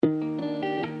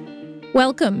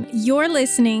Welcome. You're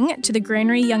listening to the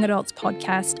Granary Young Adults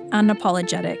podcast,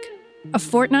 Unapologetic, a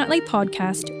fortnightly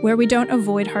podcast where we don't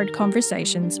avoid hard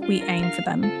conversations, we aim for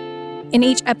them. In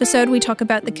each episode, we talk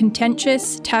about the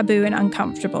contentious, taboo, and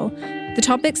uncomfortable, the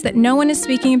topics that no one is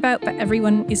speaking about but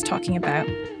everyone is talking about.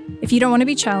 If you don't want to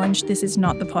be challenged, this is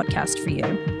not the podcast for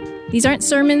you. These aren't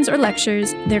sermons or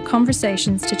lectures, they're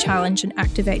conversations to challenge and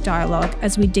activate dialogue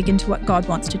as we dig into what God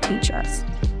wants to teach us.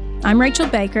 I'm Rachel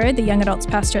Baker, the Young Adults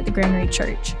Pastor at the Granary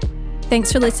Church.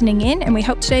 Thanks for listening in, and we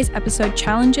hope today's episode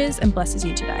challenges and blesses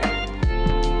you today.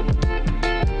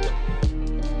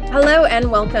 Hello and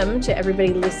welcome to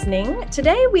everybody listening.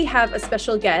 Today we have a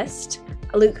special guest,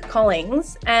 Luke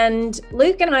Collings, and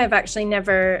Luke and I have actually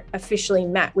never officially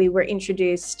met. We were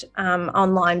introduced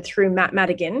online through Matt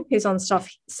Madigan, who's on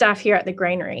staff here at the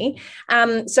Granary.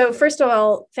 So first of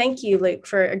all, thank you, Luke,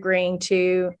 for agreeing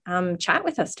to chat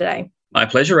with us today. My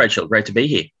pleasure, Rachel. Great to be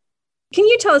here. Can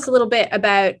you tell us a little bit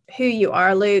about who you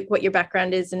are, Luke, what your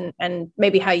background is, and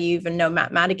maybe how you even know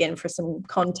Matt Madigan for some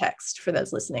context for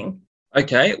those listening?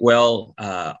 Okay, well,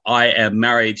 I am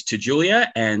married to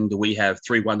Julia and we have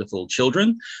three wonderful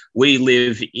children. We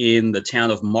live in the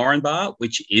town of Moranbah,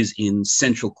 which is in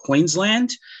central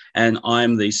Queensland, and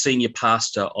I'm the senior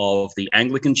pastor of the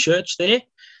Anglican Church there.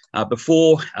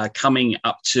 Before coming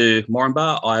up to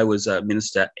Moranbah, I was a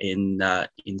minister in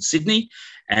Sydney,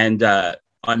 and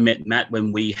I met Matt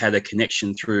when we had a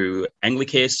connection through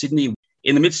Anglicare Sydney.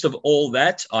 In the midst of all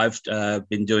that, I've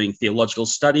been doing theological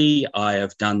study. I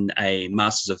have done a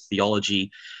Masters of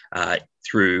Theology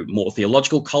through Moore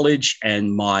Theological College,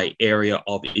 and my area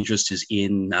of interest is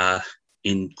in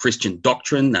Christian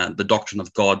doctrine, the doctrine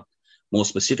of God more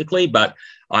specifically, but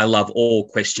I love all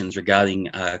questions regarding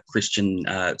Christian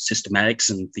systematics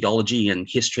and theology and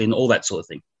history and all that sort of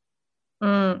thing.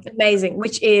 Amazing,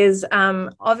 which is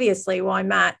obviously why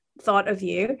Matt thought of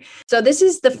you. So this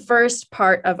is the first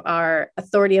part of our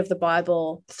Authority of the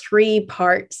Bible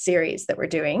 3-part series that we're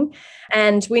doing.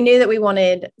 And we knew that we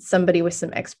wanted somebody with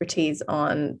some expertise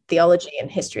on theology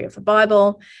and history of the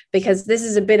Bible, because this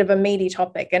is a bit of a meaty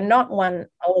topic and not one,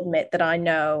 I'll admit, that I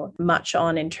know much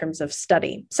on in terms of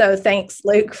study. So thanks,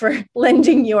 Luke, for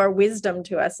lending your wisdom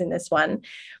to us in this one.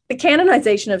 The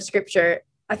canonization of Scripture,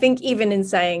 I think even in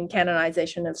saying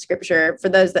canonization of Scripture, for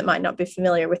those that might not be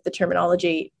familiar with the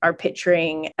terminology, are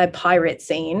picturing a pirate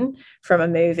scene from a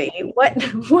movie. What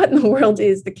in the world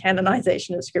is the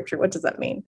canonization of Scripture? What does that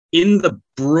mean? In the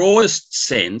broadest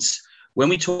sense, when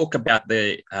we talk about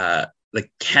the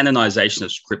canonization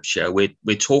of Scripture,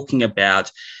 we're talking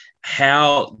about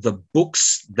how the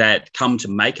books that come to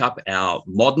make up our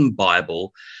modern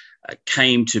Bible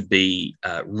came to be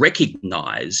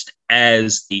recognized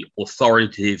as the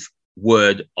authoritative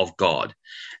word of God.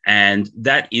 And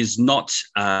that is not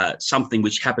something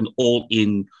which happened all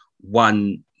in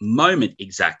one moment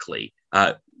exactly.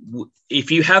 If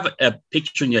you have a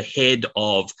picture in your head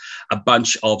of a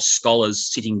bunch of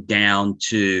scholars sitting down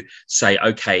to say,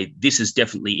 okay, this is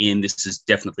definitely in, this is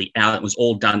definitely out, it was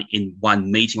all done in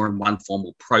one meeting or in one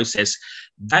formal process,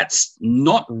 that's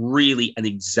not really an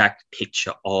exact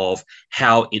picture of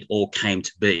how it all came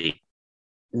to be.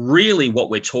 Really, what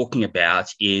we're talking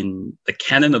about in the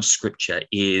canon of Scripture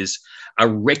is a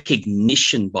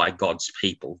recognition by God's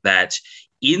people that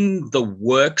in the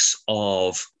works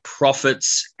of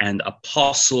prophets and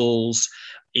apostles,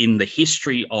 in the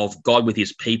history of God with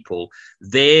his people,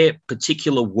 their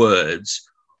particular words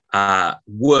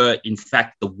were, in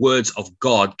fact, the words of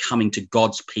God coming to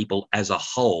God's people as a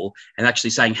whole, and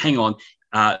actually saying, hang on,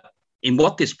 in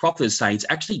what this prophet is saying, it's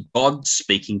actually God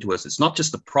speaking to us. It's not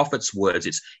just the prophet's words,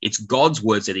 it's God's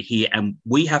words that are here, and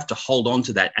we have to hold on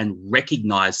to that and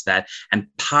recognize that and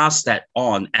pass that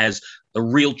on as the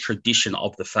real tradition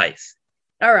of the faith.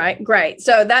 All right, great.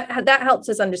 So that helps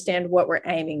us understand what we're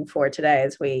aiming for today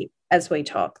as we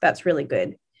talk. That's really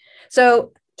good.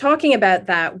 So talking about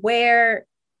that,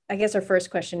 I guess our first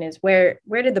question is where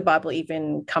did the Bible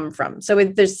even come from? So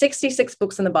there's 66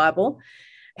 books in the Bible.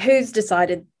 Who's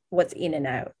decided what's in and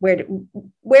out? When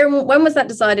was that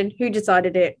decided? Who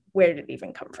decided it? Where did it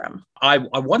even come from? I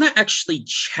want to actually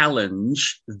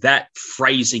challenge that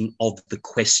phrasing of the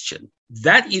question.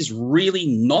 That is really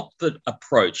not the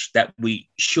approach that we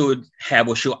should have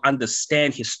or should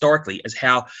understand historically as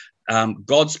how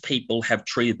God's people have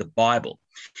treated the Bible.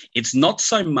 It's not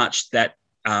so much that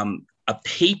a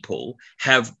people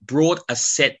have brought a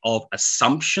set of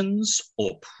assumptions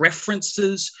or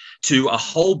preferences to a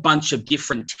whole bunch of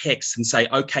different texts and say,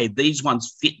 okay, these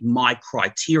ones fit my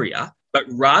criteria, but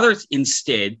rather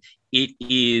instead it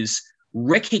is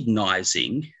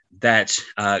recognizing that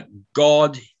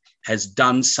God has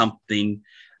done something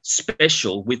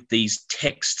special with these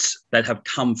texts that have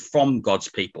come from God's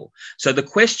people. So the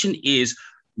question is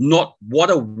not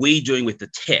what are we doing with the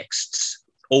texts,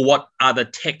 or what are the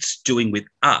texts doing with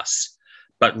us,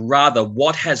 but rather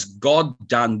what has God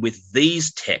done with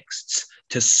these texts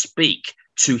to speak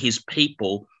to his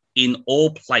people in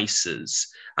all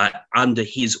places under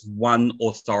his one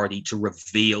authority to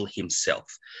reveal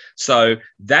himself. So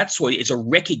that's what it's a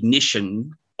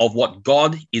recognition of what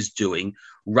God is doing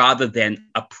rather than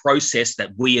a process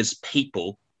that we as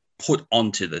people put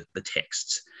onto the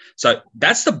texts. So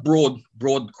that's the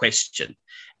broad question.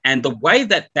 And the way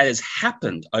that has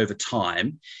happened over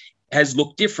time has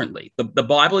looked differently. The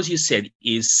Bible, as you said,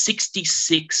 is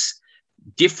 66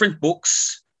 different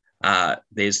books.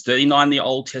 There's 39 in the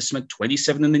Old Testament,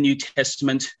 27 in the New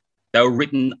Testament. They were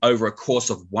written over a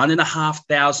course of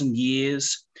 1,500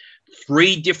 years,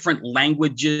 3 different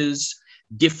languages,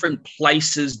 different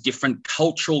places, different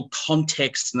cultural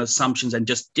contexts and assumptions, and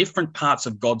just different parts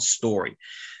of God's story.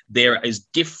 There is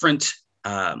different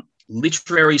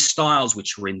literary styles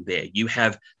which are in there. You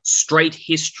have straight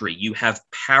history, you have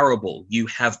parable, you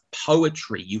have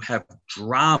poetry, you have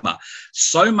drama.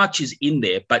 So much is in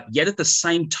there, but yet at the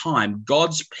same time,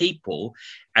 God's people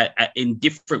in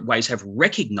different ways have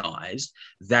recognized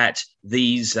that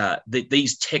these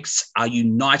texts are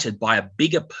united by a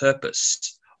bigger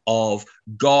purpose of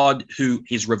God who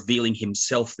is revealing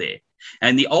himself there.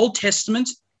 And the Old Testament,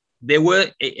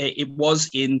 it was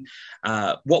in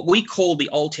what we call the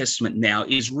Old Testament now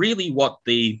is really what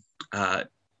the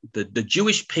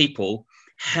Jewish people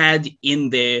had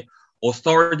in their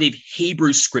authoritative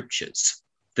Hebrew scriptures,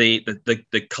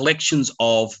 the collections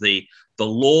of the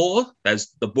law, as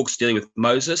the books dealing with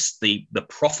Moses, the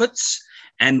prophets,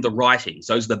 and the writings.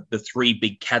 Those are the 3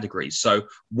 big categories. So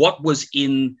what was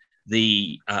in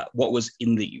the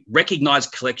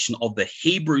recognized collection of the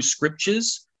Hebrew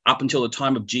scriptures up until the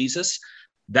time of Jesus,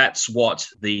 that's what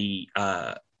the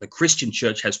Christian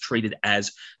church has treated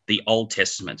as the Old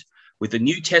Testament. With the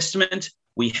New Testament,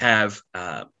 we have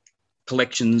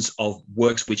collections of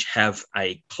works which have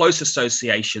a close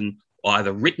association,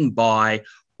 either written by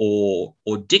or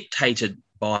dictated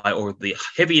by, or the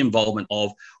heavy involvement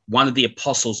of one of the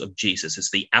apostles of Jesus. It's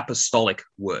the apostolic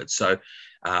word. So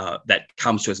that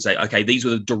comes to us and say, okay, these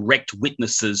were the direct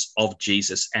witnesses of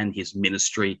Jesus and his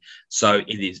ministry. So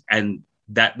it is, and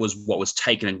that was what was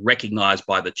taken and recognized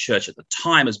by the church at the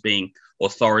time as being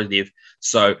authoritative.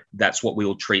 So that's what we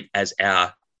will treat as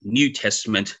our New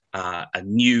Testament, a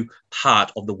new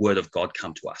part of the word of God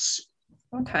come to us.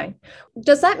 Okay.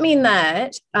 Does that mean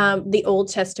that the Old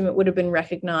Testament would have been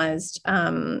recognized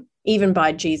even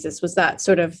by Jesus? Was that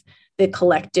sort of the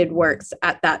collected works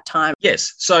at that time?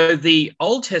 Yes. So the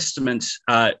Old Testament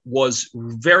was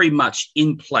very much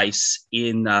in place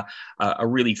in a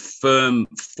really firm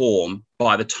form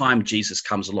by the time Jesus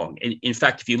comes along. In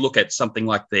fact, if you look at something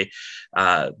like the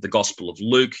Gospel of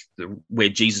Luke, where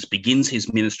Jesus begins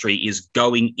his ministry, is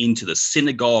going into the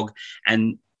synagogue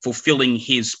and fulfilling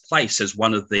his place as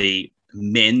one of the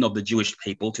men of the Jewish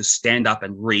people to stand up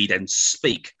and read and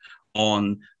speak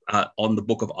on the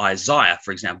book of Isaiah,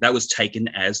 for example. That was taken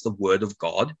as the word of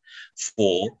God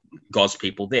for God's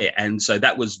people there. And so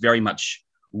that was very much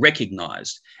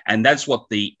recognized. And that's what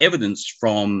the evidence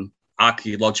from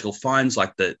archaeological finds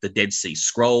like the Dead Sea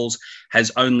Scrolls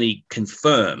has only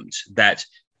confirmed that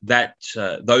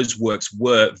those works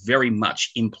were very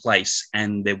much in place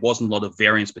and there wasn't a lot of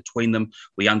variance between them.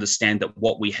 We understand that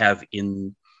what we have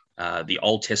in the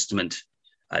Old Testament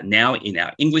now in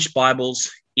our English Bibles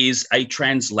is a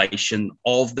translation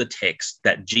of the text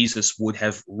that Jesus would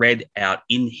have read out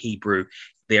in Hebrew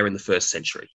there in the first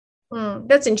century.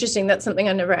 That's interesting. That's something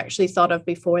I never actually thought of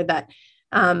before, that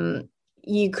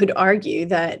you could argue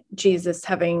that Jesus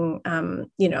having,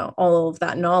 all of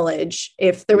that knowledge,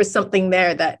 if there was something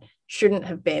there that shouldn't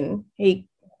have been, he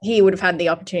would have had the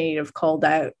opportunity to have called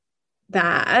out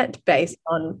that based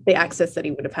on the access that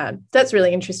he would have had. That's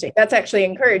really interesting. That's actually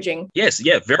encouraging. Yes.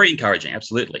 Yeah. Very encouraging.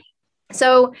 Absolutely.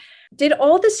 So did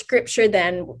all the scripture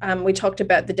then, we talked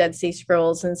about the Dead Sea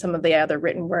Scrolls and some of the other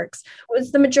written works,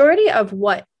 was the majority of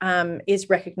what is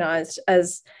recognized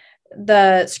as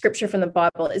the scripture from the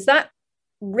Bible, is that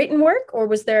written work, or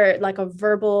was there like a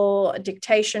verbal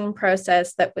dictation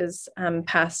process that was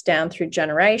passed down through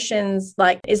generations?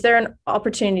 Like, is there an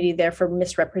opportunity there for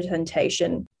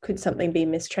misrepresentation? Could something be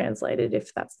mistranslated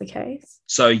if that's the case?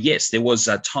 So yes, there was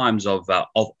times of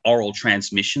oral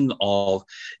transmission of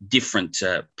different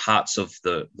parts of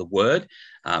the word.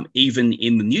 Even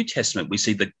in the New Testament, we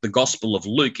see the Gospel of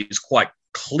Luke is quite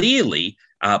clearly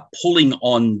pulling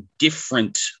on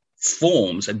different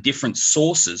forms and different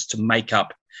sources to make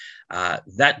up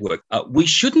that work. We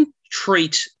shouldn't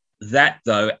treat that,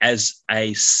 though, as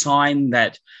a sign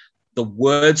that the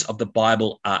words of the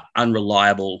Bible are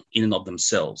unreliable in and of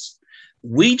themselves.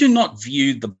 We do not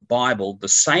view the Bible the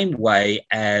same way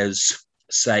as,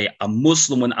 say, a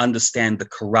Muslim would understand the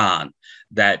Quran,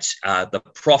 that the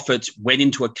prophet went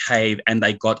into a cave and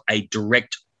he got a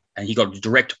direct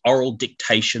oral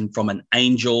dictation from an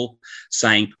angel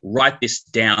saying, write this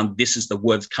down. This is the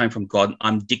words coming from God.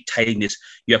 I'm dictating this.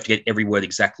 You have to get every word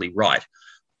exactly right.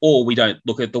 Or we don't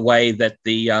look at the way that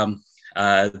the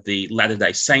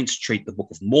Latter-day Saints treat the Book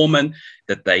of Mormon,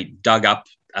 that they dug up,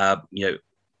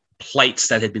 plates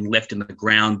that had been left in the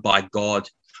ground by God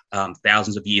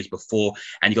thousands of years before,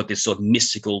 and you got this sort of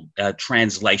mystical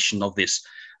translation of this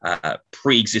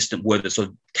pre-existent word that sort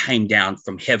of came down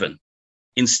from heaven.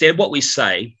 Instead, what we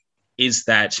say is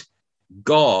that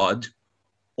God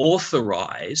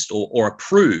authorized or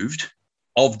approved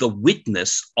of the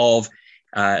witness of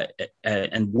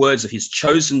and words of his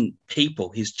chosen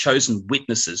people, his chosen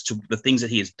witnesses to the things that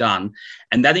he has done.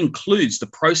 And that includes the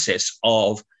process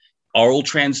of oral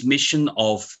transmission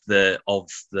of the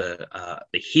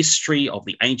history of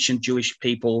the ancient Jewish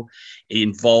people. It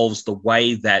involves the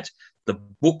way that the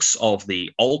books of the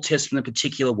Old Testament in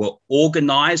particular were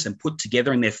organized and put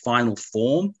together in their final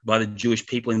form by the Jewish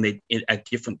people at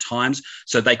different times,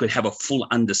 so they could have a full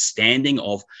understanding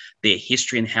of their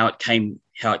history and how it came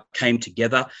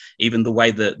together. Even the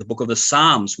way the book of the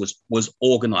Psalms was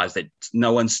organized, that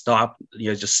no one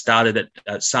just started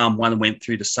at Psalm 1 and went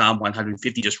through to Psalm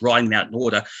 150, just writing them out in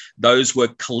order. Those were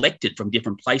collected from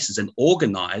different places and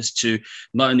organized to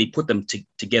not only put them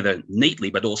together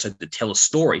neatly, but also to tell a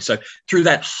story. So through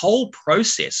that whole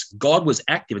process, God was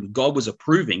active and God was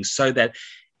approving, so that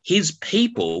his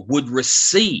people would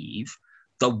receive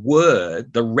the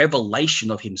word, the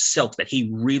revelation of himself that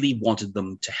he really wanted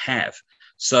them to have.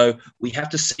 So we have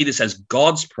to see this as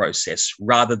God's process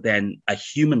rather than a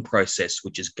human process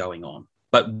which is going on,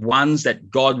 but ones that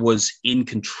God was in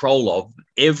control of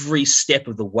every step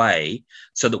of the way,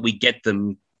 so that we get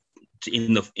them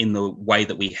in the way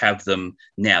that we have them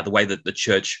now, the way that the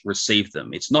church received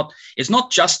them. It's not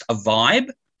just a vibe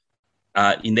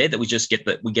in there that we just get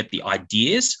the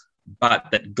ideas, but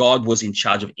that God was in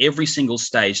charge of every single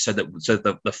stage, so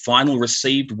that the final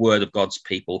received word of God's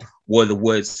people were the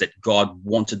words that God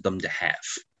wanted them to have.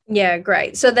 Yeah,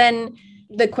 great. So then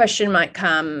the question might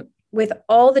come, with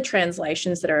all the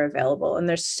translations that are available, and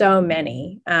there's so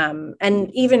many,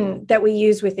 and even that we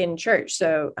use within church.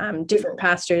 So different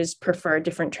pastors prefer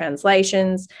different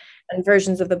translations and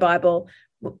versions of the Bible.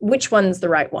 Which one's the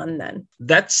right one then?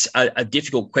 That's a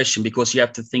difficult question, because you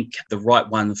have to think the right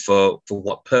one for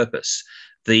what purpose.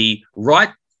 The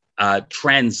right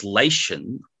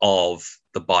translation of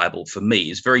the Bible for me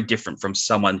is very different from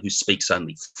someone who speaks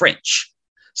only French.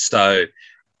 So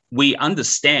we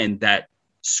understand that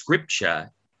Scripture,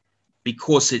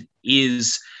 because it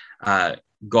is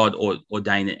God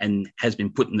ordained and has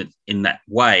been put in that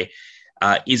way,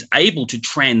 is able to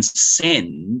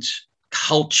transcend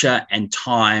culture and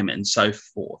time and so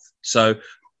forth. So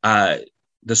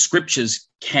the Scriptures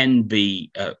can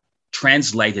be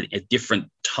translated at different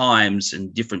times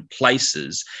and different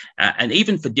places, and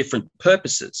even for different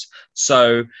purposes.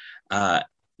 So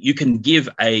you can give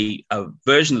a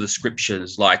version of the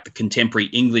Scriptures, like the contemporary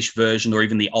English version or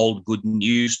even the Old Good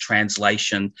News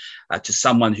translation, to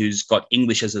someone who's got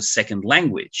English as a second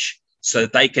language, so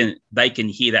that they can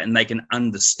hear that and they can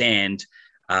understand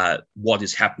what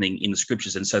is happening in the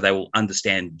Scriptures. And so they will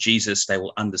understand Jesus, they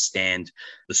will understand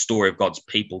the story of God's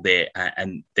people there,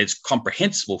 and it's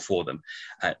comprehensible for them.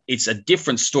 It's a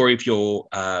different story if you're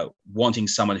wanting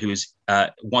someone who is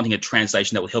wanting a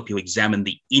translation that will help you examine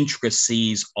the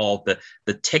intricacies of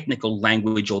the technical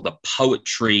language or the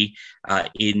poetry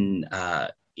in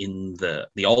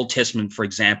the Old Testament, for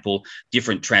example.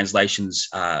 Different translations,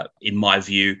 in my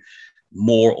view,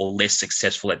 more or less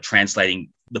successful at translating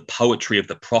the poetry of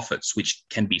the prophets, which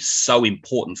can be so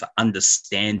important for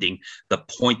understanding the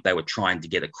point they were trying to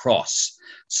get across.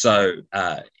 So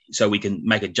we can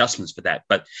make adjustments for that.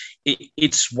 But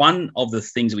it's one of the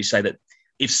things that we say, that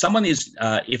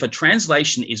if a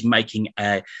translation is making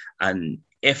an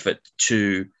effort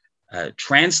to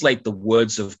translate the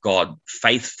words of God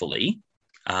faithfully,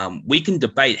 we can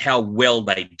debate how well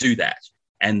they do that.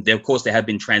 And of course, there have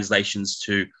been translations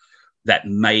that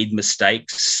made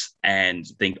mistakes and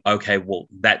think, okay, well,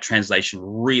 that translation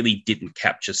really didn't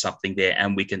capture something there,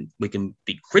 and we can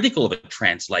be critical of a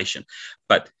translation.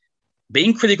 But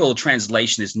being critical of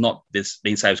translation is not this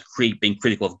being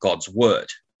critical of God's word.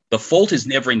 The fault is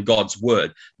never in God's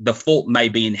word. The fault may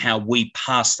be in how we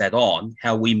pass that on,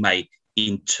 how we may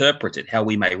interpret it, how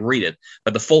we may read it,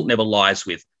 but the fault never lies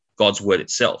with God's word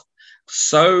itself.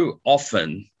 So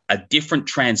often a different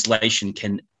translation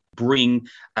can bring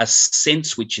a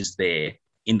sense which is there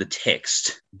in the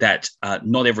text that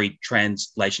not every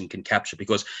translation can capture,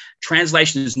 because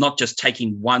translation is not just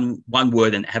taking one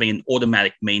word and having an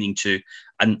automatic meaning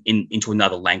into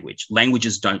another language.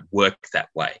 Languages don't work that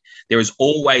way. There is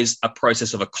always a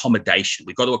process of accommodation.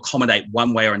 We've got to accommodate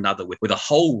one way or another with a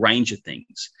whole range of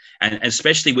things. And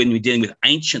especially when we're dealing with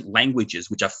ancient languages,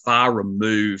 which are far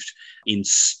removed in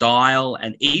style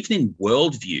and even in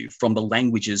worldview from the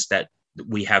languages that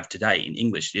we have today in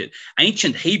English.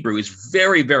 Ancient Hebrew is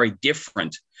very, very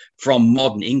different from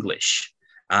modern English.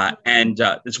 And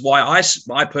that's why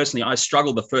I personally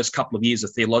struggled the first couple of years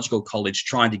of theological college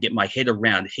trying to get my head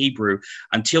around Hebrew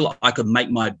until I could make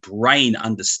my brain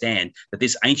understand that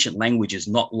this ancient language is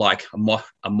not like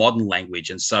a modern language.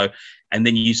 And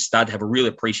then you start to have a real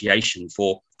appreciation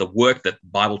for the work that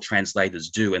Bible translators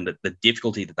do and the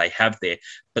difficulty that they have there,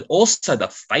 but also the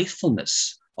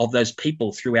faithfulness of those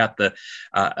people throughout the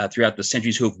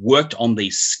centuries who have worked on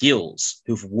these skills,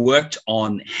 who've worked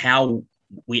on how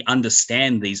we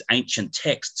understand these ancient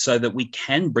texts so that we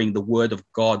can bring the word of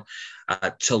God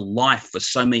to life for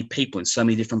so many people in so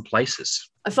many different places.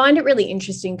 I find it really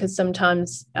interesting because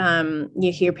sometimes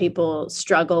you hear people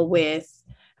struggle with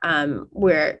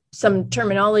where some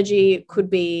terminology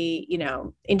could be,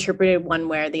 interpreted one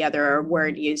way or the other, or a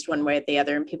word used one way or the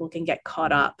other, and people can get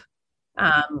caught up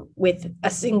with a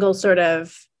single sort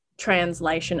of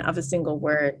translation of a single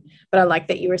word. But I like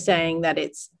that you were saying that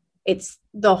it's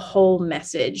the whole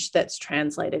message that's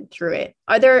translated through it.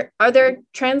 Are there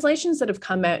translations that have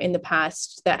come out in the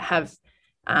past that have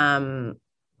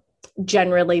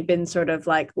generally been sort of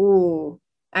like, ooh,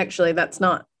 actually that's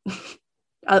not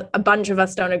a bunch of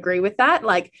us don't agree with that?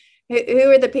 Like,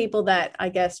 who are the people that I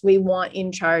guess we want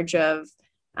in charge of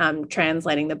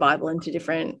translating the Bible into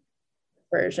different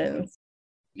versions?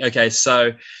 Okay,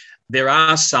 so there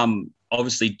are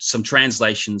obviously some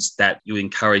translations that you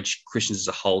encourage Christians as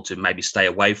a whole to maybe stay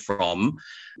away from,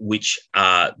 which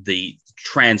are the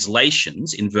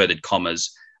translations, inverted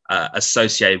commas,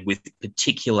 associated with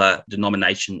particular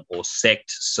denomination or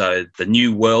sect. So the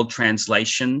New World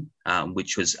Translation,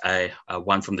 which was a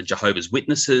one from the Jehovah's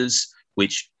Witnesses,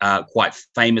 which quite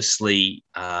famously,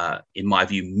 in my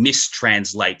view,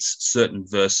 mistranslates certain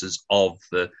verses of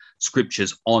the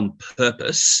scriptures on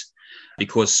purpose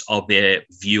because of their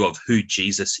view of who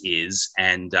Jesus is,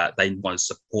 and they want to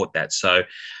support that. So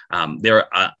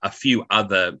there are a few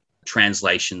other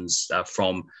translations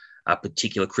from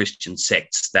particular Christian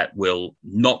sects that will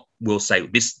say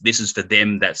this is for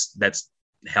them. That's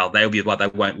how they'll be. But they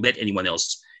won't let anyone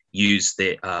else use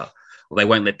their. They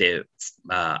won't let their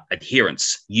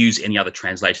adherents use any other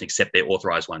translation except their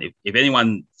authorized one. If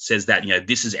anyone says that,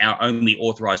 this is our only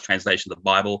authorized translation of the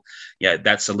Bible,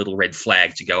 that's a little red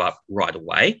flag to go up right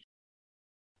away.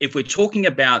 If we're talking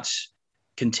about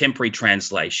contemporary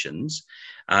translations,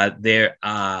 there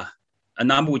are a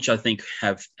number which I think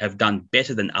have done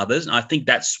better than others. And I think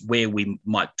that's where we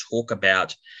might talk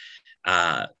about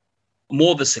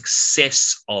more the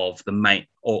success of the main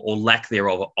or lack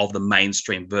thereof of the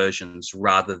mainstream versions,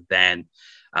 rather than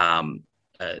to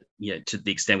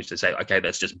the extent which they say, okay,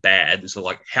 that's just bad. So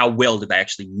like, how well did they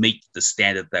actually meet the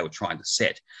standard they were trying to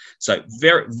set? So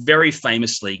very, very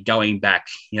famously, going back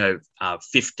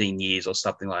 15 years or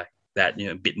something like that,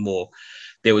 a bit more,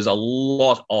 there was a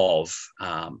lot of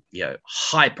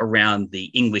hype around the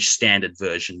English Standard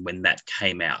Version when that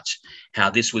came out, how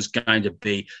this was going to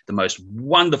be the most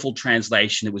wonderful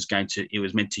translation. It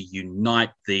was meant to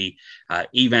unite the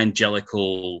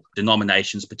evangelical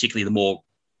denominations, particularly the more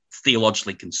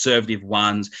theologically conservative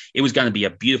ones. It was going to be a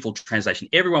beautiful translation.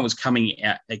 Everyone was coming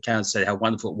out and kind of said how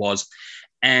wonderful it was.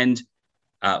 And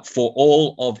for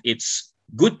all of its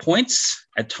good points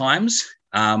at times,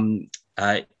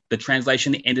 the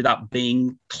translation ended up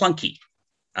being clunky,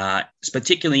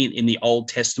 particularly in the Old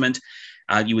Testament.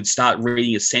 You would start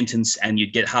reading a sentence and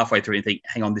you'd get halfway through and think,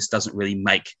 hang on, this doesn't really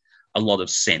make a lot of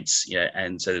sense.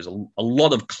 And so there's a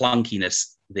lot of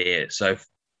clunkiness there.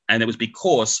 And it was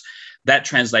because that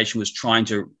translation was trying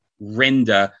to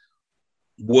render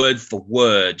word for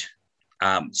word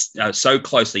so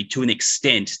closely to an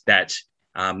extent that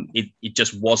it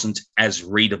just wasn't as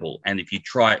readable. And if you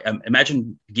try,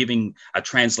 imagine giving a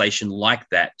translation like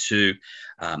that to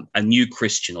a new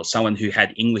Christian or someone who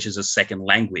had English as a second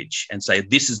language and say,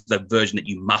 this is the version that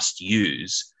you must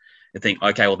use, and think,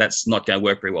 okay, well, that's not going to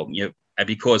work very well,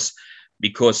 because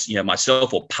because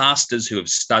myself or pastors who have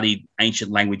studied ancient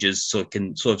languages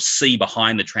can sort of see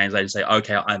behind the translation and say,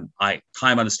 okay, I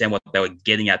kind of understand what they were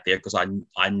getting at there, because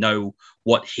I know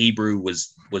what Hebrew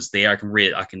was there. I can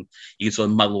read it. You can sort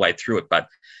of muddle way through it. But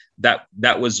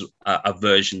that was a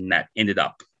version that ended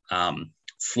up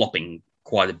flopping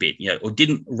quite a bit, or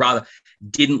didn't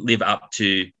live up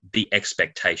to the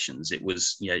expectations. It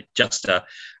was, just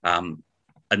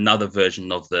another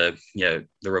version of the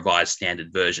Revised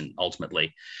Standard Version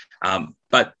ultimately.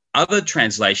 But other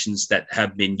translations that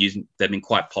have been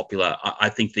quite popular, I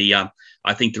think the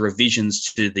revisions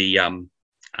to the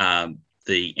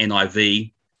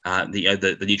NIV,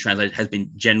 the new translation, has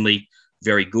been generally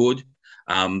very good.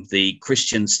 The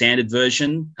Christian Standard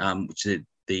Version, which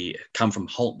come from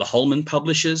the Holman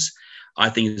publishers, I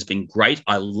think has been great.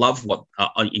 I love what,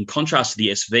 in contrast to the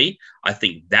SV, I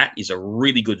think that is a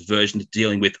really good version of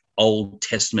dealing with Old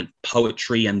Testament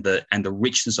poetry and the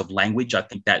richness of language. I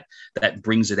think that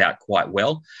brings it out quite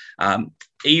well.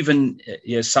 Even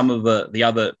some of the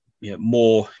other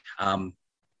more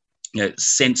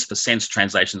sense for sense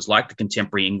translations, like the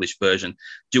Contemporary English Version,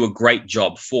 do a great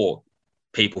job for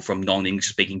people from non-English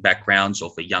speaking backgrounds, or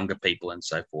for younger people and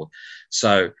so forth.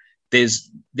 So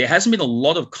there hasn't been a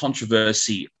lot of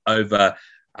controversy over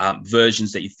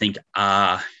versions that you think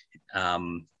are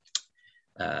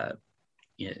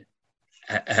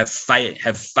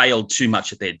have failed too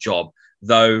much at their job,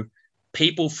 though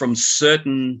people from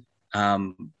certain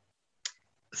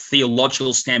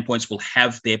theological standpoints will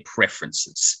have their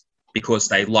preferences because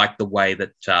they like the way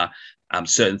that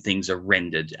certain things are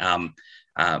rendered,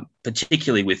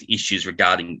 particularly with issues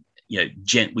regarding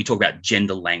we talk about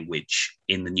gender language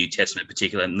in the New Testament in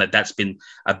particular, and that's been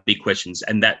a big question.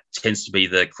 And that tends to be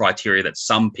the criteria that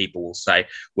some people will say,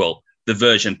 well, the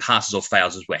version passes or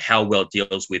fails as well, how well it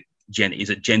deals with gender. Is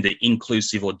it gender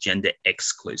inclusive or gender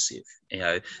exclusive?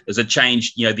 There's a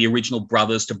change, the original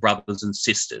brothers to brothers and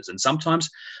sisters. And sometimes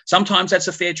that's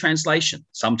a fair translation.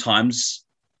 Sometimes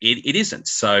it isn't.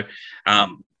 So,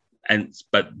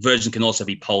 but version can also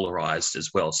be polarized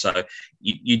as well. So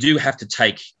you do have to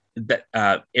take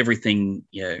everything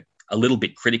a little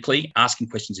bit critically. Asking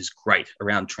questions is great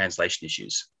around translation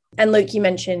issues. And Luke, you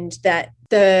mentioned that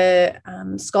the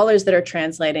scholars that are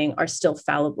translating are still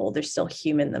fallible. They're still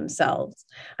human themselves.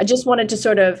 I just wanted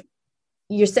to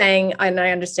you're saying, and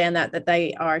I understand that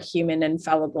they are human and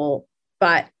fallible,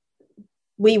 but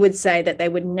we would say that they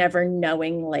would never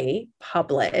knowingly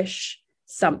publish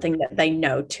something that they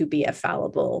know to be a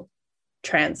fallible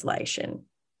translation.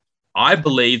 I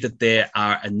believe that there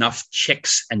are enough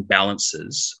checks and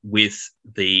balances with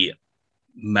the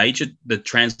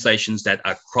translations that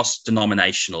are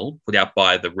cross-denominational, put out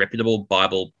by the reputable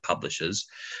Bible publishers,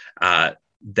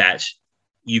 that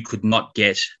you could not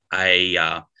get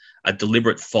a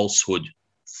deliberate falsehood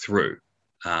through.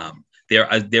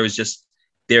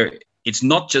 It's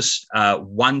not just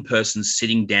one person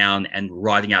sitting down and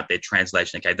writing out their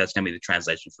translation. Okay, that's going to be the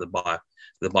translation for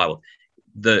the Bible.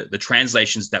 The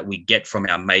translations that we get from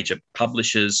our major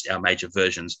publishers, our major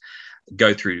versions,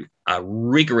 go through a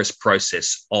rigorous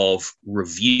process of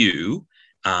review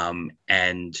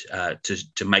and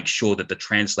to make sure that the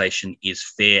translation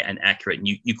is fair and accurate. And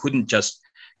you couldn't just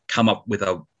come up with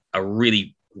a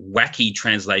really wacky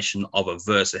translation of a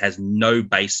verse that has no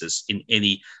basis in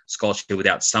any scholarship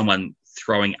without someone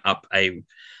throwing up a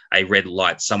red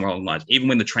light somewhere along the lines. Even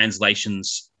when the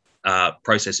translations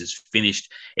process is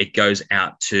finished, it goes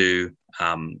out to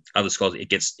other scholars. It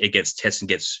gets tested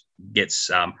and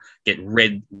get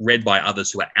read by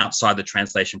others who are outside the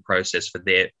translation process for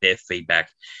their feedback.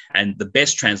 And the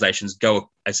best translations go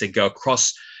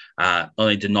across not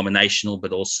only denominational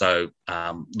but also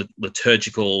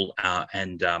liturgical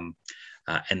and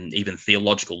even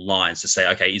theological lines to say,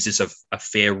 okay, is this a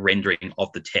fair rendering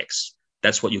of the text?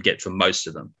 That's what you'll get from most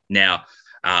of them. Now,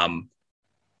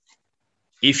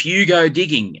 if you go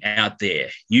digging out there,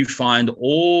 you find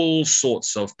all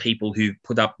sorts of people who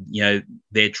put up,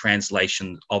 their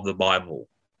translation of the Bible,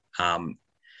 I'm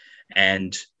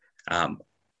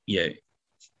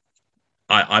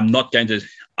not going to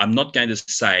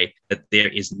say that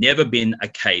there has never been a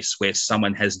case where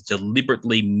someone has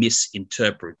deliberately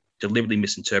misinterpreted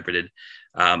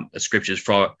scriptures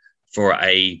for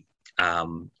a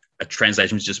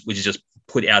translation which is just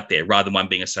put out there, rather than one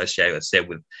being associated, let's say,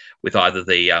 with either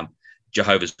the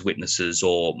Jehovah's Witnesses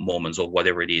or Mormons or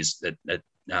whatever it is that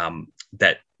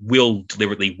will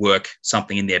deliberately work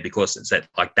something in there because it's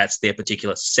that's their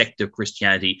particular sect of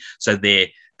Christianity. So their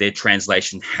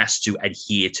translation has to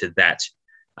adhere to that,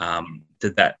 to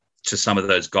some of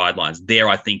those guidelines. There,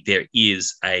 I think there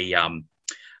is a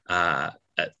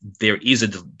there is a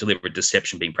deliberate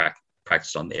deception being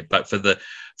practiced on there. But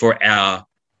for our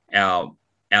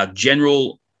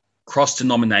general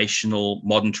cross-denominational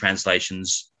modern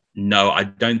translations, no, I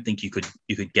don't think you could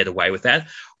get away with that.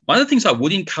 One of the things I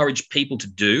would encourage people to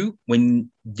do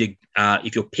when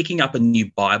if you're picking up a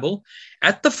new Bible,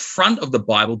 at the front of the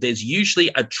Bible, there's usually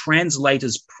a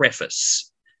translator's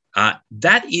preface.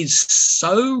 That is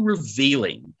so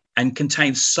revealing and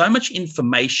contains so much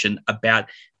information about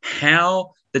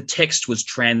how the text was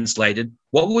translated.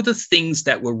 What were the things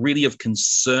that were really of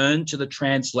concern to the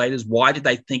translators? Why did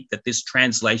they think that this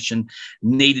translation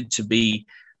needed to be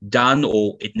done,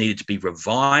 or it needed to be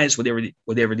revised, whatever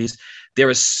it is? There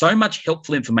is so much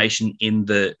helpful information in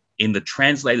the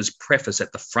translator's preface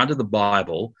at the front of the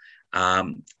Bible.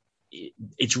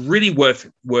 It's really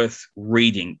worth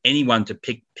reading. Anyone to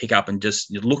pick up and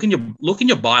just look in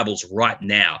your Bibles right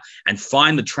now and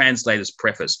find the translator's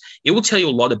preface. It will tell you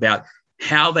a lot about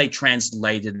how they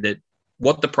translated it,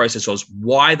 what the process was,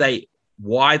 why they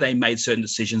made certain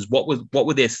decisions, what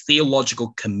were their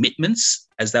theological commitments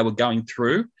as they were going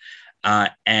through,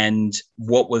 and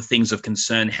what were things of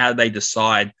concern. How did they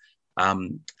decide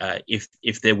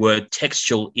if there were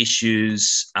textual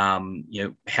issues,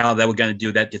 how they were going to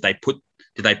do that? Did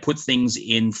they put things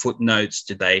in footnotes?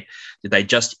 Did they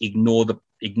just ignore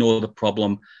the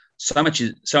problem? So much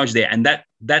there, and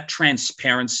that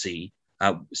transparency,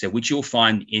 which you'll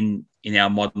find in our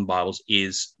modern Bibles,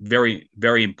 is very,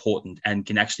 very important and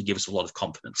can actually give us a lot of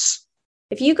confidence.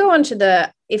 If you go onto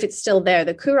if it's still there,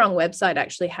 the Kurong website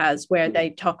actually has where they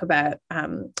talk about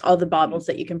all the Bibles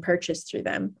that you can purchase through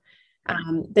them.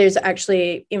 There's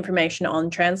actually information on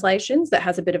translations that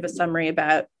has a bit of a summary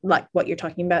about like what you're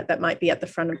talking about that might be at the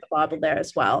front of the Bible there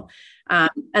as well.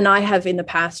 And I have in the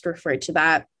past referred to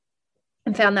that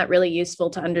and found that really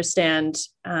useful to understand,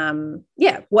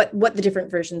 what the different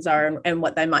versions are and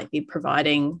what they might be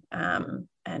providing, and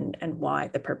why,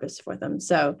 the purpose for them.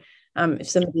 So if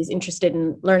somebody's interested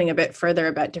in learning a bit further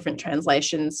about different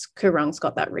translations, Kurong's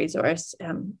got that resource.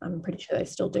 I'm pretty sure they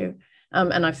still do.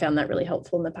 And I found that really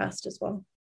helpful in the past as well.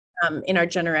 In our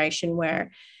generation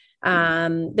where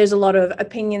there's a lot of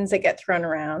opinions that get thrown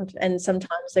around, and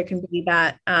sometimes there can be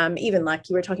that, even like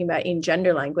you were talking about in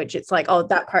gender language, it's like, oh,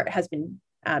 that part has been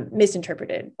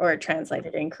misinterpreted or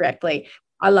translated incorrectly.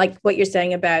 I like what you're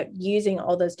saying about using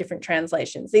all those different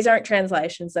translations. These aren't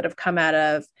translations that have come out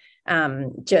of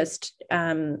just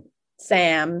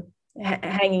Sam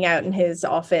hanging out in his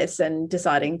office and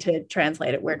deciding to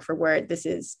translate it word for word. This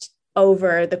is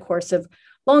over the course of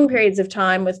long periods of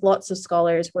time with lots of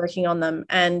scholars working on them.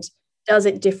 And does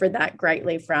it differ that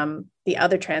greatly from the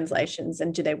other translations,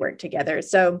 and do they work together?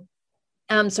 So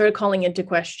sort of calling into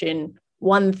question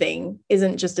one thing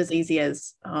isn't just as easy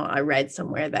as, oh, I read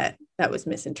somewhere that was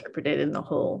misinterpreted and the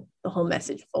whole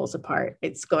message falls apart.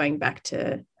 It's going back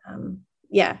to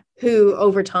who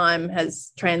over time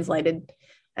has translated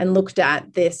and looked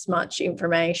at this much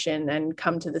information and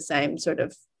come to the same sort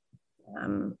of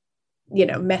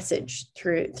message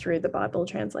through the Bible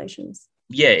translations.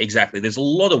 Yeah, exactly. There's a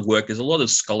lot of work. There's a lot of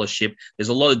scholarship. There's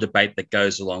a lot of debate that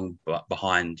goes along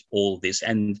behind all of this,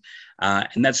 and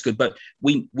that's good. But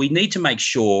we need to make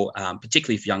sure,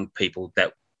 particularly for young people,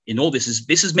 that in all this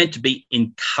is meant to be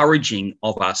encouraging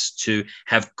of us to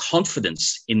have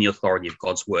confidence in the authority of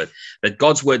God's word. That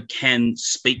God's word can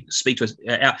speak to us.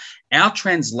 Our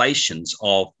translations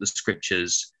of the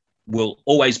scriptures will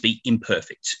always be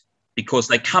imperfect, because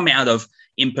they come out of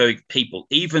imperfect people.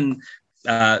 Even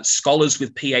scholars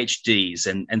with PhDs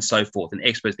and so forth, and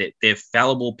experts, they're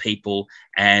fallible people,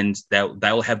 and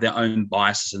they'll have their own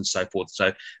biases and so forth.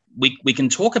 So we can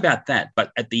talk about that,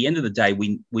 but at the end of the day,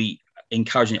 we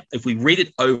encourage, if we read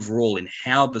it overall in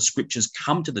how the scriptures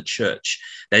come to the church,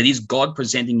 that it is God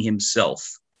presenting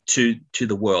himself to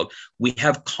the world, we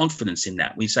have confidence in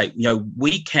that. We say,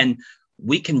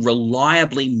 we can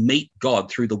reliably meet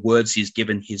God through the words he's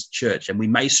given his church. And we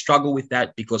may struggle with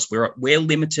that because we're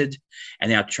limited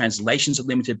and our translations are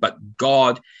limited, but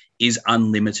God is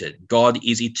unlimited. God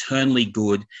is eternally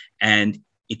good and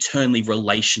eternally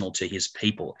relational to his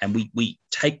people. And we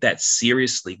take that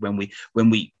seriously when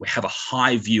we have a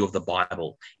high view of the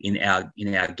Bible in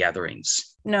our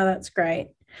gatherings. No, that's great.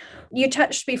 You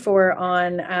touched before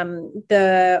on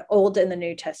the Old and the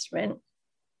New Testament.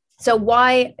 So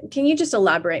can you just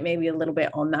elaborate maybe a little bit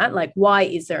on that? Like, why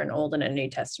is there an Old and a New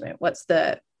Testament? What's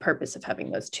the purpose of having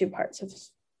those two parts of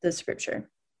the scripture?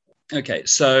 Okay,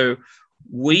 so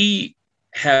we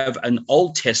have an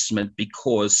Old Testament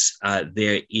because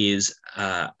there is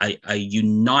a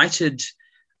united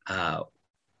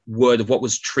word of what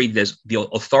was treated as the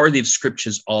authoritative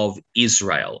scriptures of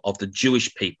Israel, of the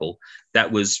Jewish people,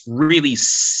 that was really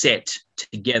set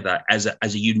together as a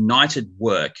united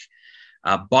work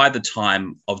by the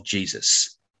time of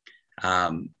Jesus.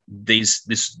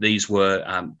 These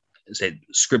were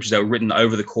scriptures that were written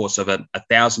over the course of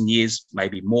 1,000 years,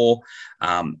 maybe more,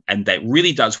 and that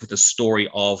really does with the story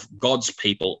of God's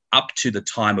people up to the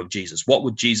time of Jesus. What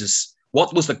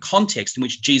was the context in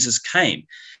which Jesus came,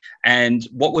 and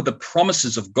what were the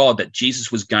promises of God that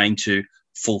Jesus was going to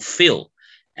fulfill?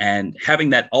 And having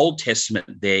that Old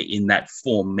Testament there in that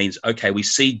form means, okay, we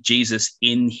see Jesus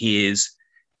in his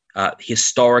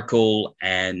historical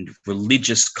and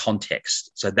religious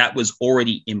context. So that was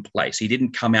already in place. He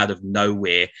didn't come out of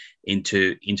nowhere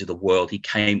into the world. He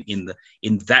came in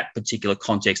that particular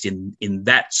context, in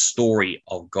that story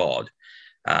of God.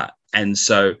 And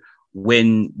so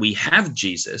when we have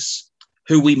Jesus,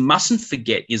 who we mustn't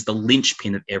forget is the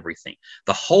linchpin of everything.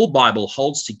 The whole Bible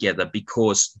holds together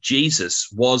because Jesus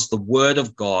was the Word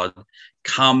of God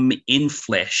come in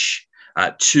flesh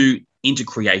into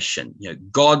creation.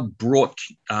 God brought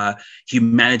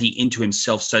humanity into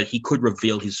himself so he could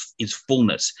reveal his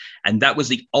fullness. And that was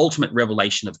the ultimate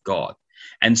revelation of God.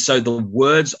 And so the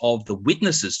words of the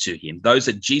witnesses to him, those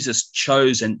that Jesus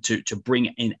chose and to bring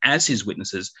in as his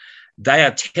witnesses, they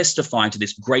are testifying to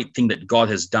this great thing that God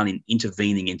has done in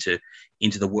intervening into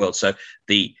the world. So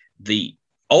the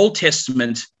Old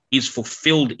Testament is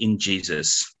fulfilled in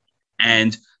Jesus,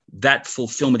 and that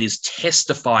fulfillment is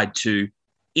testified to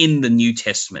in the New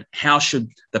Testament. How should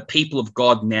the people of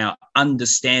God now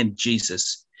understand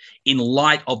Jesus in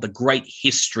light of the great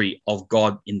history of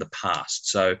God in the past?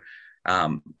 So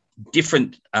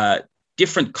different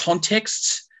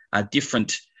contexts,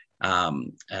 different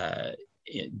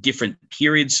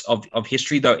periods of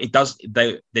history, though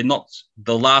they're not.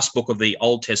 The last book of the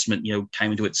Old Testament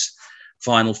came into its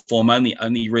final form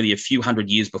only really a few hundred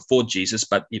years before Jesus,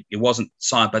 but it wasn't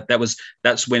signed. But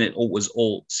that's when it all was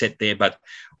all set there. But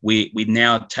we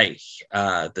now take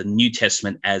the New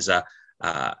Testament as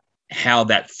how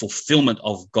that fulfillment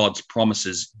of God's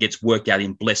promises gets worked out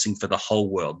in blessing for the whole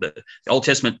world. The Old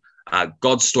Testament,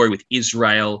 God's story with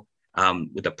Israel,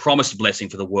 with a promised blessing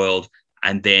for the world,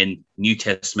 and then New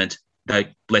Testament, the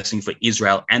blessing for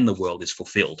Israel and the world is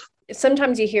fulfilled.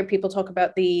 Sometimes you hear people talk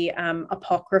about the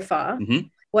Apocrypha. Mm-hmm.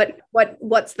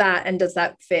 What's that, and does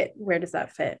that fit? Where does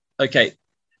that fit? Okay,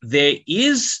 there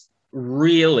is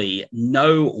really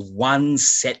no one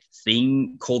set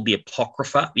thing called the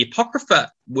Apocrypha. The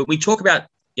Apocrypha, when we talk about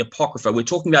the Apocrypha, we're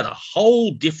talking about a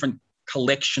whole different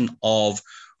collection of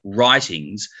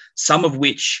writings, some of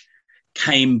which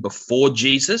came before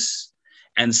Jesus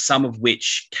and some of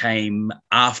which came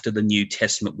after the New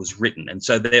Testament was written. And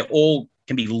so they're all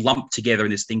can be lumped together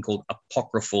in this thing called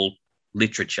apocryphal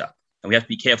literature. And we have to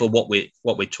be careful what we're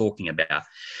talking about.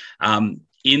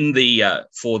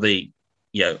 For the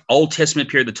Old Testament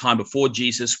period, the time before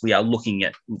Jesus,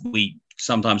 we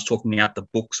sometimes talking about the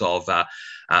books of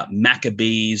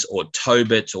Maccabees or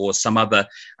Tobit or some other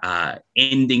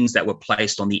endings that were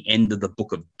placed on the end of the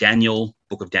book of Daniel.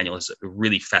 Book of Daniel is a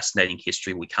really fascinating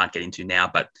history we can't get into now,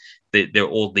 but there are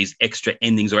all these extra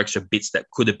endings or extra bits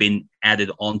that could have been added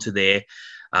onto there.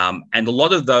 And a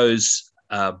lot of those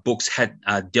books had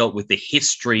dealt with the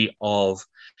history of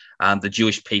the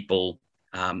Jewish people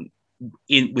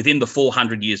within the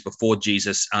 400 years before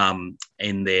Jesus,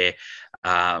 in their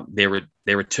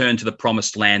return to the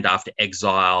promised land after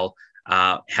exile,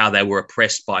 how they were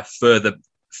oppressed by further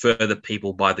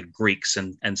people, by the Greeks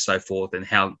and so forth, and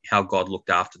how God looked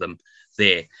after them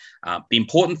there. The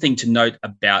important thing to note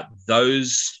about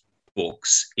those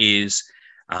books is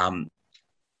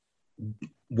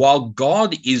while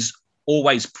God is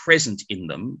always present in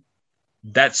them,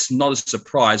 that's not a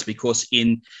surprise, because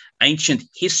in ancient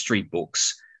history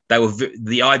books, they were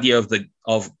the idea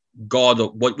of God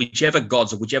or whichever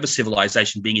gods or whichever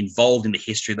civilization being involved in the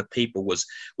history of the people was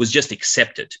just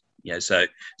accepted. So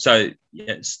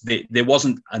yes, there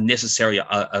wasn't necessarily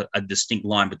a distinct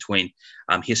line between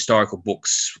historical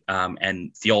books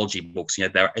and theology books.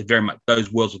 They're very much,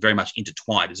 those worlds were very much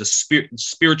intertwined. As a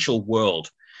spiritual world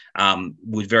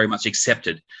was very much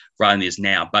accepted rather than is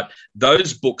now. But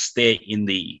those books there in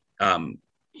the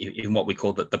in what we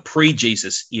call the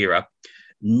pre-Jesus era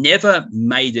never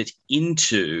made it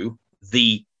into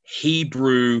the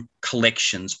Hebrew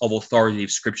collections of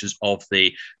authoritative scriptures of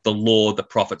the law, the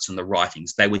prophets, and the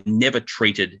writings. They were never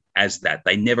treated as that.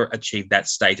 They never achieved that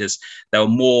status. They were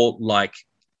more like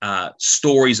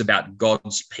stories about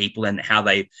God's people and how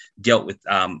they dealt with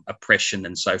oppression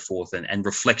and so forth, and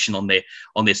reflection on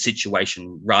their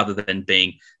situation, rather than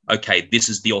being, okay, this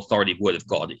is the authoritative word of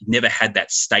God. It never had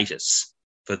that status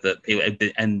for the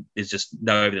people, and there's just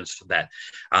no evidence for that.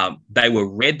 They were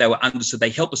read, they were understood. They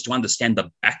help us to understand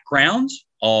the background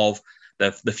of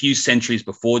the few centuries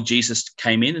before Jesus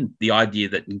came in, and the idea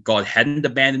that God hadn't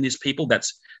abandoned his people.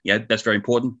 That's very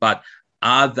important. But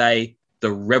are they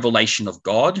the revelation of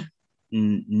God?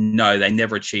 No, they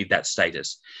never achieved that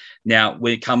status. Now,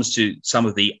 when it comes to some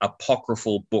of the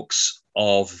apocryphal books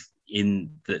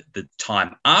in the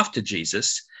time after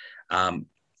Jesus,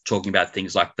 talking about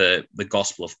things like the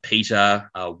Gospel of Peter,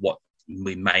 what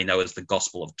we may know as the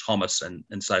Gospel of Thomas,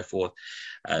 and so forth.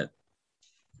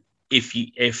 If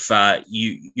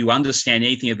you understand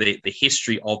anything of the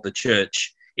history of the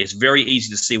church, it's very easy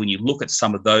to see when you look at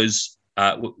some of those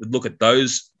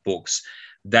books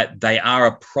that they are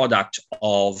a product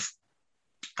of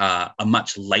a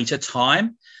much later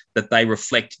time, that they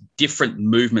reflect different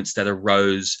movements that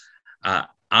arose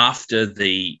after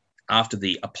the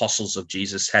apostles of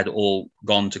Jesus had all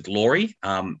gone to glory,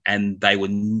 and they were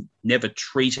never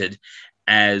treated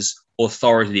as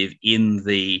authoritative in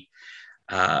the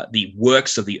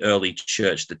works of the early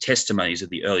church, the testimonies of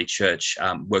the early church,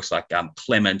 works like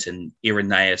Clement and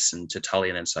Irenaeus and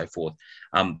Tertullian and so forth.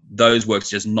 Those works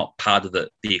are just not part of the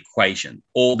equation.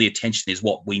 All the attention is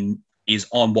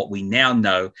on what we now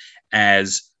know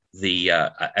as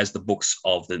the books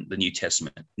of the New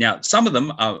Testament. Now, some of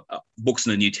them are books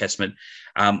in the New Testament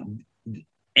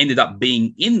ended up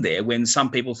being in there when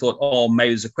some people thought, oh,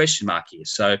 maybe there's a question mark here.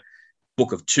 So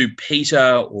book of 2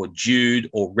 Peter or Jude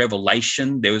or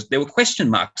Revelation, there were question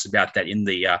marks about that in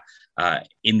the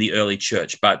early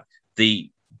church, but the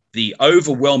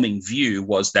overwhelming view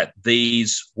was that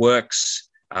these works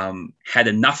had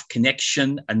enough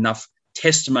connection, enough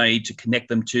testimony to connect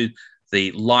them to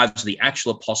the lives of the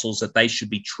actual apostles, that they should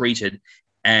be treated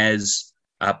as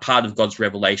part of God's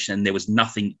revelation, and there was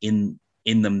nothing in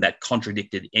them that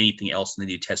contradicted anything else in the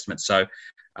New Testament. So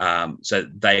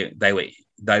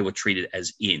they were treated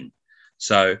as in.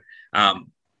 So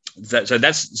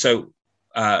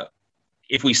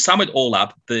if we sum it all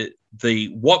up,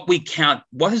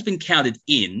 what has been counted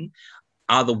in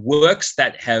are the works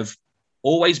that have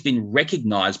always been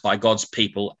recognized by God's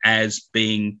people as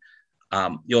being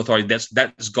the authority.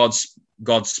 That's God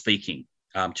speaking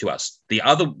to us. The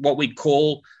other, what we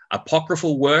call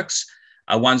apocryphal works,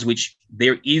 are ones which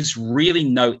there is really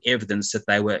no evidence that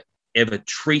they were ever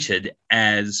treated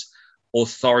as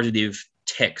authoritative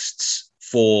texts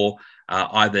for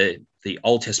either the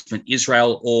Old Testament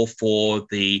Israel or for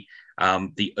the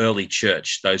early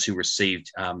church, those who received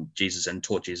Jesus and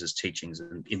taught Jesus' teachings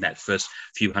in that first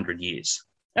few hundred years.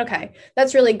 Okay,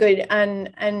 that's really good.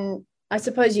 And I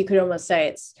suppose you could almost say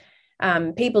it's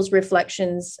people's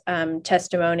reflections,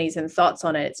 testimonies, and thoughts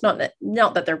on it. It's not that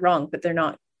they're wrong, but they're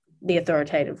not the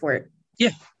authoritative word.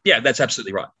 Yeah, that's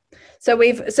absolutely right. So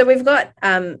we've got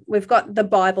the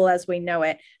Bible as we know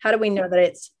it. How do we know that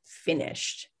it's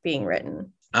finished being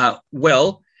written?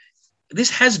 Well,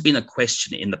 this has been a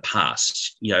question in the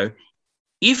past.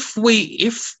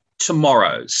 If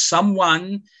tomorrow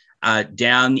someone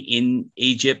down in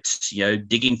Egypt,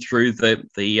 digging through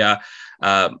the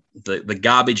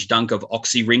garbage dump of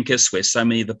Oxyrhynchus, where so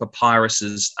many of the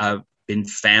papyruses have been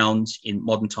found in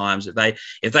modern times,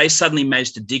 if they suddenly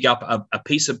managed to dig up a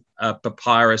piece of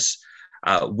papyrus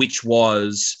which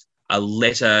was a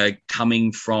letter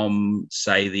coming from,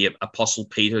 say, the Apostle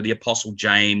Peter, the Apostle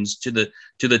James, to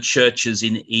the churches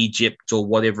in Egypt or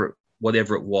whatever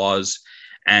it was,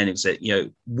 and it said,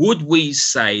 would we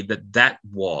say that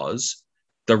was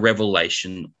the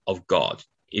revelation of God?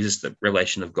 Is the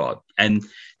revelation of God? And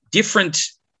different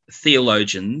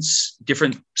theologians,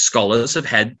 different scholars have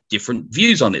had different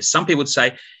views on this. Some people would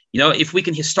say, if we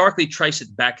can historically trace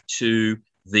it back to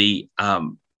the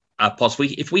apostle,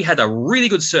 if we had a really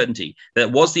good certainty that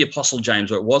it was the Apostle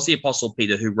James or it was the Apostle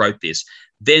Peter who wrote this,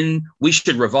 then we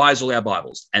should revise all our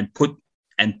Bibles and put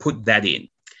that in.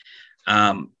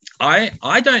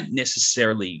 I don't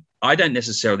necessarily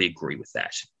agree with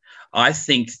that. I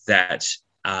think that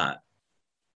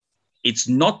it's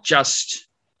not just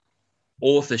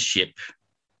authorship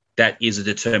that is a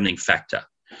determining factor.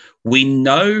 We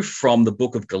know from the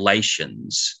book of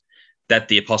Galatians that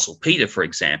the Apostle Peter, for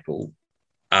example,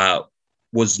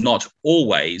 was not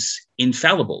always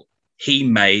infallible. He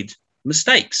made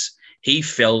mistakes. He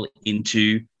fell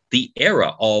into the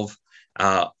error of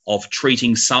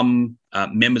treating some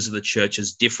members of the church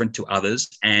as different to others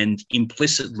and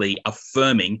implicitly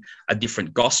affirming a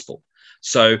different gospel.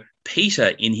 So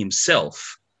Peter in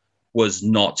himself was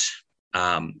not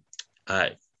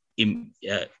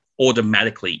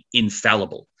automatically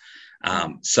infallible.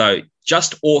 So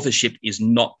just authorship is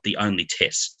not the only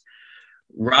test.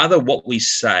 Rather, what we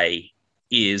say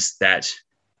is that,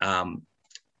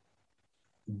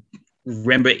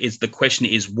 remember, the question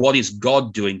is, what is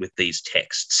God doing with these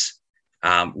texts?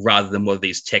 Rather than what are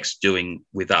these texts doing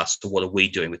with us, or what are we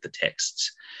doing with the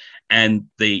texts? And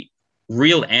the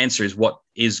real answer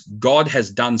is God has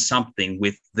done something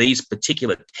with these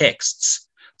particular texts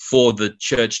for the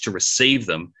church to receive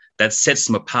them that sets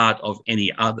them apart of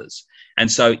any others. And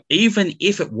so even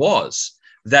if it was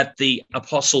that the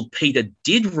Apostle Peter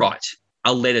did write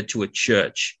a letter to a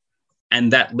church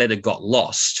and that letter got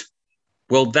lost,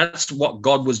 well, that's what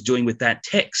God was doing with that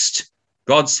text.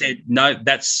 God said, no,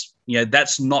 that's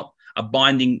not a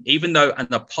binding, even though an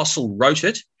apostle wrote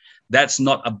it, that's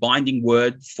not a binding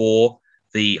word for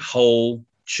the whole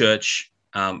church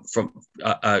from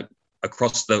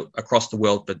across the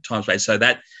world for times later. So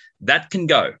that can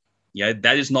go.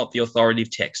 That is not the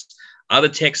authoritative text. Other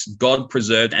texts God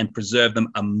preserved, and preserved them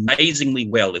amazingly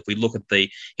well. If we look at the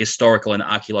historical and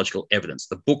archaeological evidence,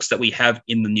 the books that we have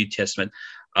in the New Testament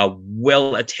are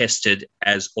well attested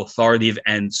as authoritative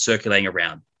and circulating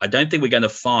around. I don't think we're going to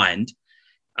find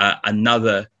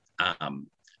another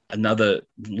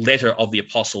letter of the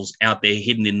apostles out there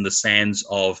hidden in the sands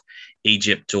of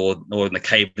Egypt or in the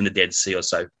cave in the Dead Sea or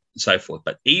so forth.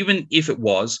 But even if it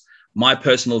was, my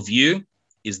personal view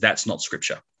is that's not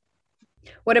scripture.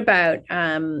 What about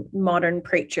modern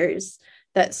preachers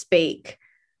that speak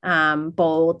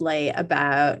boldly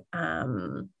about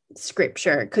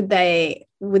scripture?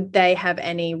 Would they have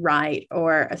any right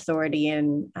or authority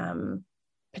in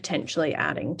potentially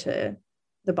adding to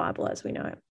the Bible as we know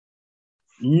it?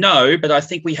 No, but I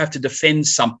think we have to defend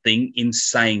something in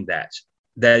saying that.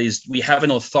 That is, we have an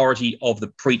authority of the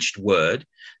preached word.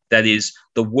 That is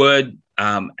the word,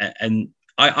 and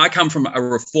I come from a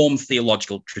Reformed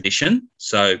theological tradition,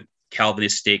 so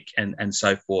Calvinistic and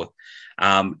so forth.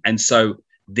 And so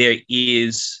there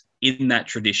is in that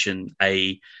tradition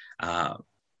an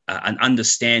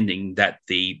understanding that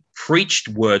the preached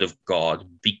word of God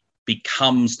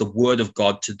becomes the word of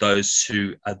God to those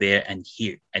who are there and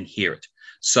hear it.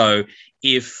 So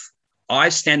if I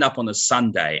stand up on a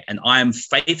Sunday and I am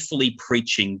faithfully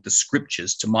preaching the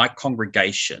scriptures to my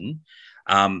congregation,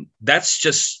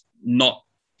 that's not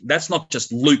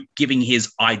just Luke giving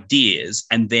his ideas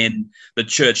and then the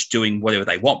church doing whatever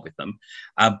they want with them,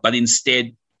 but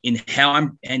instead in how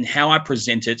I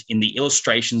present it, in the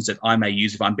illustrations that I may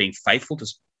use, if I'm being faithful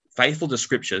to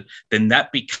scripture, then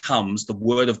that becomes the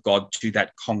word of God to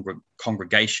that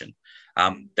congregation.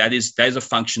 That is a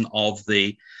function of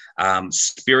the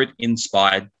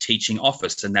Spirit-inspired teaching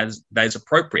office, and that is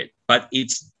appropriate. But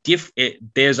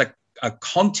there's a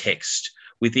context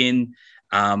within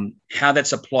how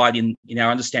that's applied in our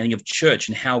understanding of church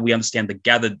and how we understand the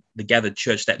gathered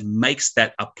church that makes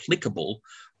that applicable,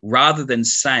 rather than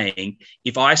saying,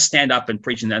 if I stand up and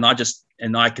preach and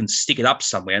I can stick it up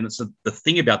somewhere. And it's the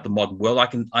thing about the modern world. I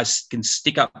can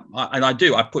stick up, and I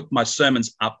do. I put my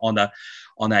sermons up on a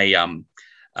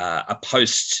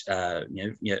post, on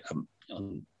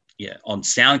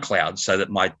SoundCloud, so that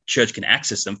my church can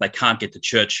access them. If they can't get to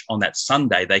church on that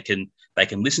Sunday, they can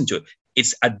listen to it.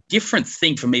 It's a different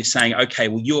thing for me saying, okay,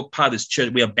 well, you're part of this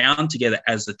church. We are bound together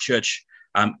as the church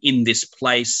in this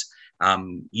place.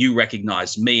 You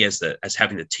recognize me as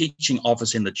having the teaching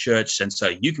office in the church, and so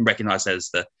you can recognize as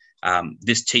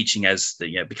this teaching as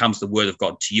becomes the word of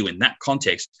God to you in that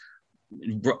context.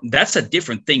 That's a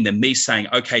different thing than me saying,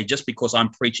 okay, just because I'm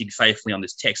preaching faithfully on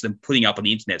this text and putting up on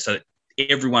the internet so that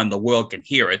everyone in the world can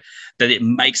hear it, that it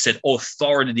makes it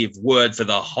authoritative word for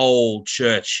the whole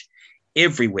church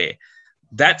everywhere.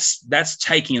 That's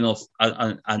taking an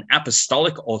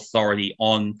apostolic authority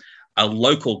on a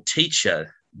local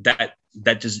teacher that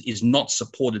is not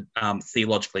supported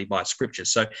theologically by scripture.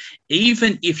 So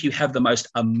even if you have the most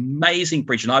amazing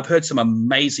preacher, and I've heard some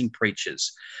amazing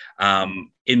preachers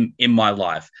in my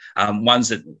life, ones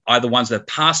that have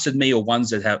pastored me or ones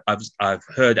that I've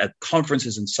heard at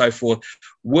conferences and so forth,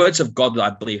 words of God that I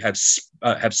believe have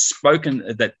spoken,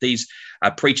 that these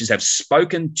preachers have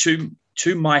spoken to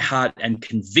my heart and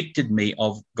convicted me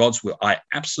of God's will. I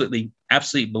absolutely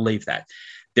believe that.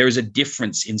 There is a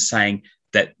difference in saying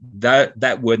that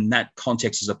word in that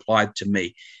context is applied to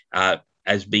me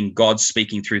as being God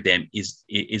speaking through them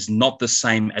is not the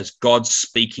same as God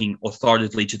speaking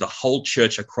authoritatively to the whole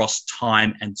church across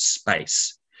time and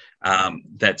space.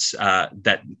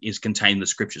 That is contained in the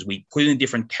scriptures. We put it in a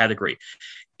different category.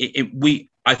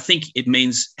 I think it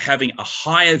means having a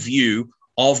higher view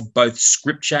of both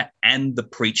scripture and the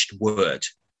preached word.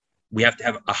 We have to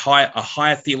have a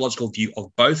higher theological view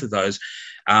of both of those,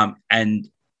 and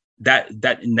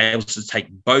that enables us to take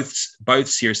both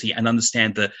seriously and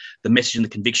understand the message and the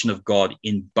conviction of God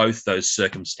in both those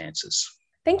circumstances.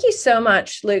 Thank you so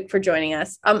much, Luke, for joining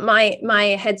us.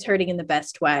 My head's hurting in the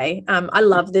best way. I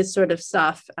love this sort of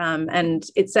stuff. And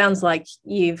it sounds like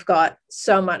you've got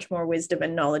so much more wisdom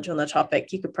and knowledge on the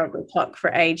topic. You could probably talk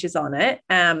for ages on it.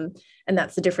 And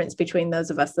that's the difference between those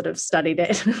of us that have studied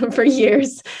it for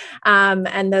years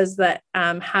and those that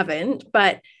haven't.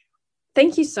 But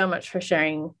thank you so much for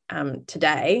sharing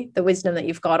today, the wisdom that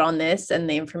you've got on this and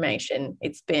the information.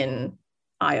 It's been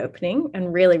eye-opening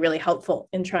and really, really helpful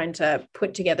in trying to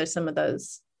put together some of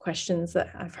those questions that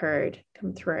I've heard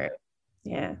come through.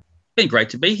 Yeah. Been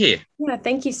great to be here. Yeah,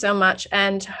 thank you so much.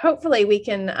 And hopefully we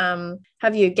can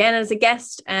have you again as a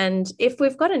guest. And if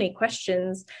we've got any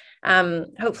questions,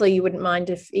 hopefully you wouldn't mind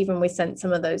if even we sent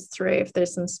some of those through, if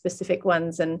there's some specific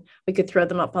ones, and we could throw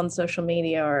them up on social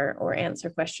media or answer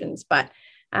questions. But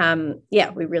yeah,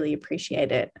 we really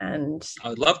appreciate it. And I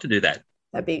would love to do that.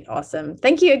 That'd be awesome.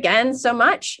 Thank you again so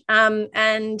much.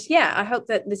 And yeah, I hope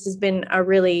that this has been a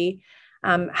really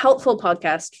helpful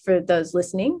podcast for those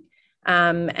listening.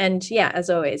 And yeah, as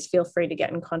always, feel free to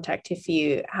get in contact if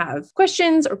you have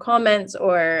questions or comments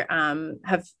or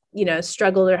have,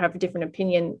 struggled or have a different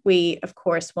opinion. We, of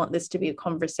course, want this to be a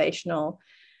conversational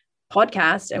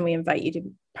podcast, and we invite you to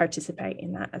participate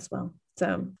in that as well.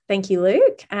 So thank you,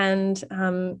 Luke, and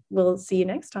we'll see you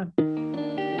next time.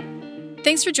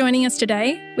 Thanks for joining us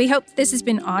today. We hope this has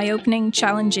been eye-opening,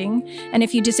 challenging, and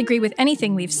if you disagree with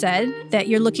anything we've said, that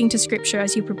you're looking to Scripture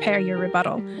as you prepare your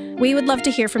rebuttal. We would love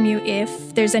to hear from you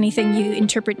if there's anything you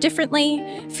interpret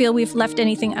differently, feel we've left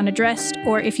anything unaddressed,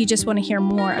 or if you just want to hear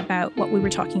more about what we were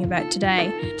talking about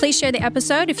today. Please share the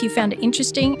episode if you found it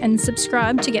interesting, and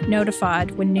subscribe to get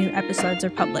notified when new episodes are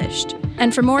published.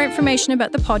 And for more information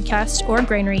about the podcast or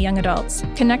Granary Young Adults,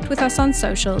 connect with us on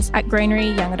socials at Granary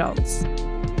Young Adults.